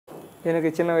எனக்கு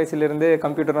சின்ன வயசுலேருந்து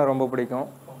கம்ப்யூட்டர்னா ரொம்ப பிடிக்கும்.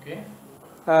 ஓகே.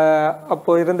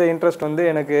 அப்போ இருந்த இன்ட்ரெஸ்ட் வந்து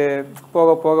எனக்கு போக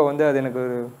போக வந்து அது எனக்கு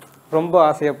ரொம்ப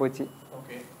ஆசையாக போச்சு.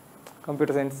 ஓகே.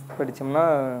 கம்ப்யூட்டர் சயின்ஸ் படித்தோம்னா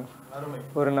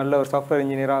ஒரு நல்ல ஒரு சாஃப்ட்வேர்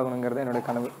இன்ஜினியராக ஆகணுங்கிறது என்னோடய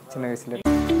கனவு சின்ன வயசுல.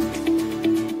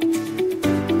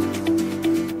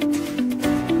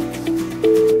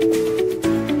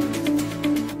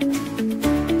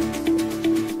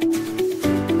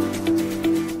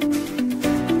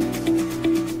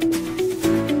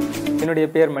 என்னுடைய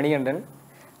பேர் மணிகண்டன்.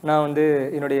 நான் வந்து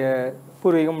என்னுடைய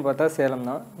பூர்வீகம் பார்த்தா சேலம்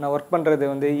தான். நான் ஒர்க் பண்ணுறது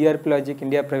வந்து ERP Logic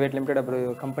Pvt Ltd அப்படி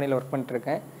ஒரு கம்பெனியில் ஒர்க்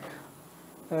பண்ணிட்டுருக்கேன்.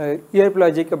 ERP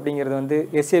Logic அப்படிங்கிறது வந்து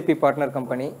SAP பார்ட்னர்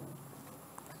கம்பெனி.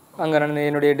 அங்கே நான்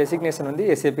என்னுடைய டெசிக்னேஷன் வந்து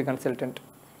SAP Consultant.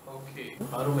 ஓகே,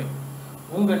 அருமை.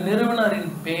 உங்கள் நிறுவனரின்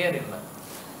பெயர் என்ன?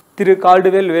 திரு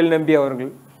கால்டுவேல் வேல்நம்பி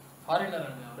அவர்கள். ஃபாரினர்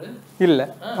அவர்? இல்லை,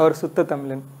 அவர் சுத்த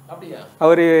தமிழன். அப்படியா?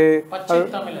 அவர்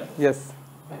தமிழன். எஸ்,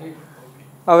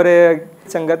 அவர்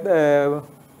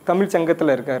தமிழ்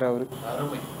சங்கத்தில் இருக்கார். அவர்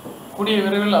அருமை. கூடிய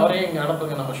விரைவில் அவரையும் இங்கே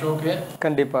அனுப்புங்க நம்ம ஷோக்கு.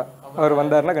 கண்டிப்பாக அவர்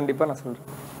வந்தார்னா கண்டிப்பாக நான் சொல்கிறேன்.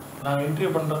 நாங்கள்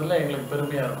இன்டர்வியூ பண்ணுறதுல எங்களுக்கு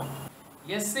பெருமையாக இருக்கும்.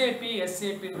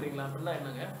 SAPன்றீங்களா? அப்படின்னா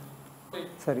என்னங்க?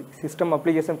 சரி, சிஸ்டம்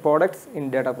அப்ளிகேஷன் ப்ராடக்ட்ஸ் இன்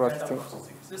data processing.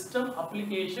 System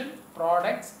application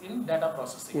products இன் டேட்டா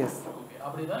ப்ராசஸிங். எஸ். ஓகே,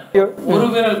 அப்படிதான் ஒரு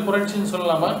விரல் புரட்சின்னு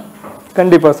சொல்லலாமா?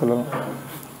 கண்டிப்பாக சொல்லலாம்.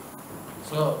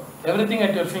 So everything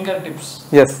at your finger tips.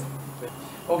 S.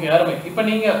 Okay, அருமை. இப்போ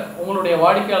நீங்கள் உங்களுடைய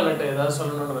வாடிக்கையாளர்கிட்ட ஏதாவது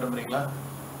சொல்லணும்னு விரும்புகிறீங்களா?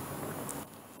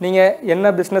 நீங்கள் என்ன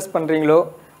பிஸ்னஸ் பண்ணுறீங்களோ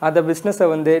அந்த பிஸ்னஸை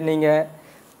வந்து நீங்கள்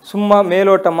சும்மா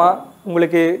மேலோட்டமாக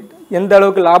உங்களுக்கு எந்த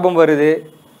அளவுக்கு லாபம்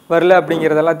வரல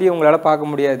அப்படிங்கிறது எல்லாத்தையும் உங்களால்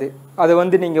பார்க்க முடியாது. அதை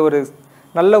வந்து நீங்கள் ஒரு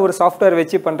நல்ல ஒரு சாஃப்ட்வேர்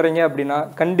வச்சு பண்ணுறீங்க அப்படின்னா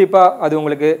கண்டிப்பாக அது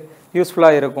உங்களுக்கு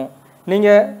யூஸ்ஃபுல்லாக இருக்கும்.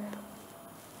 நீங்கள்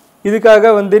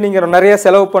இதுக்காக வந்து நீங்கள் நிறைய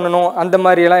செலவு பண்ணணும் அந்த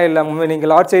மாதிரியெல்லாம் இல்லை.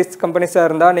 நீங்கள் லார்ஜ் சைஸ் கம்பெனிஸாக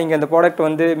இருந்தால் நீங்கள் இந்த ப்ராடக்ட்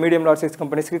வந்து மீடியம் லார்ஜ் சைஸ்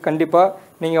கம்பெனிஸ்க்கு கண்டிப்பாக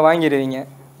நீங்கள் வாங்கிடுவீங்க.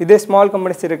 இதே ஸ்மால்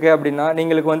கம்பெனிஸ் இருக்குது அப்படின்னா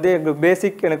நீங்களுக்கு வந்து எங்களுக்கு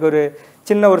பேசிக் எனக்கு ஒரு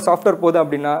சின்ன ஒரு சாஃப்ட்வேர் போதும்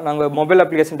அப்படின்னா நாங்கள் மொபைல்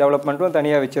அப்ளிகேஷன் டெவலப்மெண்ட்டும்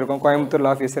தனியாக வச்சுருக்கோம். கோயம்புத்தூர்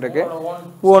ஆஃபீஸ் இருக்குது.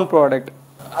 Own product.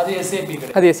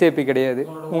 அது SAP கிடையாது.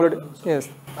 உங்களோட எஸ்.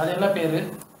 அது என்ன பேர்?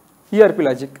 ERP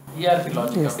Logic. ERP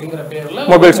Logic அப்படிங்கிற பேர்ல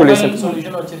மொபைல் சொல்யூஷன்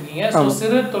வச்சிருக்கீங்க. சோ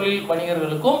சிறு தொழில்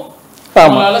வணிகர்களுக்கும்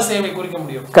உங்களால சேவை குறிக்க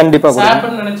முடியும். கண்டிப்பா. SAP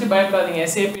நினைச்சு பயப்படாதீங்க.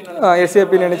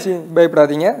 SAP நினைச்சு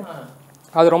பயப்படாதீங்க.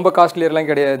 அது ரொம்ப காஸ்ட்லியர்லாம்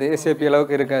கிடையாது. SAP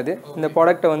அளவுக்கு இருக்காது. இந்த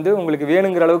ப்ராடக்ட்டை வந்து உங்களுக்கு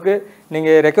வேணுங்கிற அளவுக்கு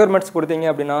நீங்கள் ரெக்யர்மெண்ட்ஸ் கொடுத்தீங்க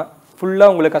அப்படின்னா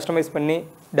ஃபுல்லாக உங்களுக்கு கஸ்டமைஸ் பண்ணி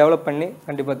டெவலப் பண்ணி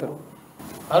கண்டிப்பாக தரும்.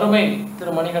 அருமை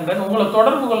திரு மணிகண்டன். உங்களை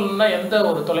தொடர்பு கொள்ளணும்னா எந்த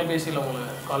ஒரு தொலைபேசியில்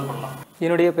உங்களுக்கு கால் பண்ணலாம்?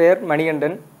 என்னுடைய பெயர்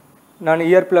மணிகண்டன். நான்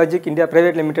ERP Logic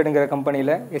Pvt Ltdங்கிற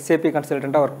கம்பெனியில் SAP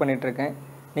கன்சல்டண்ட்டாக ஒர்க் பண்ணிகிட்ருக்கேன்.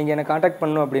 நீங்கள் என்னை காண்டாக்ட்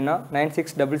பண்ணணும் அப்படின்னா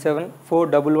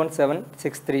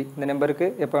 9677411763 இந்த நம்பருக்கு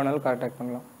எப்போ வேணாலும் காண்டாக்ட்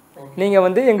பண்ணலாம். நீங்கள்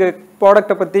வந்து எங்கள்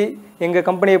ப்ராடக்ட்டை பற்றி எங்கள்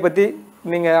கம்பெனியை பற்றி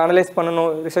நீங்கள் அனலைஸ் பண்ணணும்,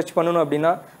 ரிசர்ச் பண்ணணும்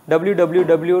அப்படின்னா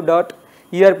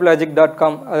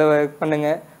www.erplogic.com அதை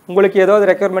பண்ணுங்கள். உங்களுக்கு ஏதாவது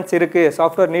ரெக்யர்மெண்ட்ஸ் இருக்குது,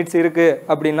 சாஃப்ட்வேர் நீட்ஸ் இருக்குது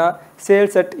அப்படின்னா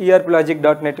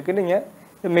sales@erplogic.netக்கு நீங்கள்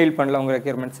மெயில் பண்ணலாம் உங்கள்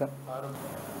ரெக்யர்மெண்ட்ஸை.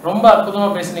 ரொம்ப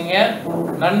அற்புதமாக பேசுனீங்க.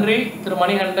 நன்றி திரு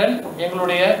மணிகண்டன்.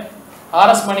 எங்களுடைய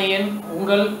RS மணியின்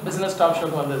உங்கள் பிஸ்னஸ் டாப்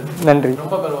ஷோக்கு வந்தது நன்றி.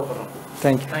 ரொம்ப பெருமைப்படுறோம்.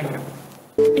 தேங்க்யூ.